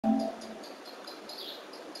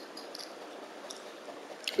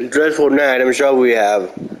In today's Fortnite item shop, we have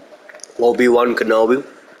Obi-Wan Kenobi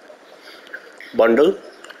bundle,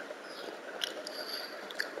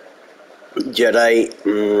 Jedi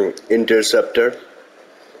Interceptor,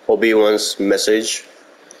 Obi-Wan's message,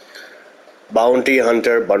 Bounty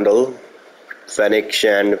Hunter bundle, Fennec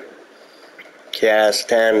Shand,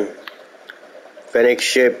 Castan, Fennec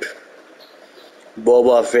Ship,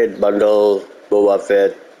 Boba Fett bundle,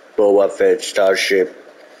 Boba Fett Starship,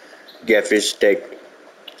 Gaffi Stick,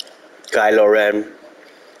 Kylo Ren,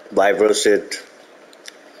 Vibro Sith,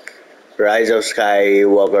 Rise of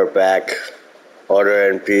Skywalker Pack, Order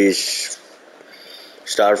and Peace,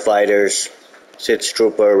 Starfighters, Sith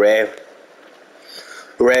Trooper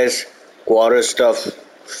Rez, Quarter Stuff,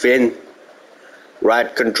 Finn,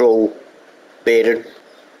 Rat Control, Baden,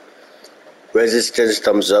 Resistance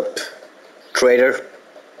Thumbs Up, Traitor,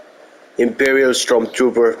 Imperial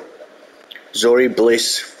Stormtrooper, Zori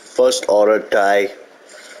Bliss, First Order TIE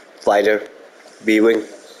Fighter, B-Wing,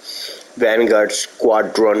 Vanguard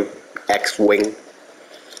Squadron, X-Wing,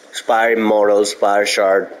 Spire Immortal, Spire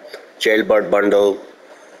Shard, Jailbird Bundle,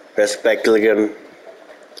 Respectligan,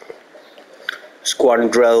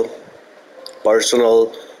 Squandrel,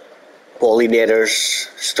 Personal, Pollinators,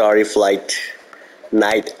 Starry Flight,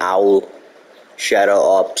 Night Owl, Shadow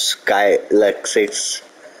Ops, Sky Lexis,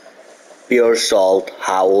 Pure Salt,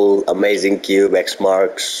 Howl, Amazing Cube, X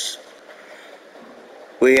Marks.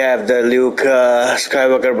 We have the Luke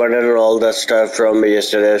Skywalker bundle and all that stuff from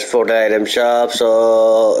yesterday's Fortnite item shop.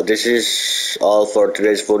 So this is all for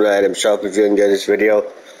today's Fortnite item shop. If you enjoyed this video,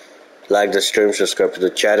 like the stream, subscribe to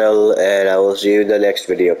the channel, and I will see you in the next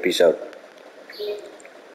video. Peace out.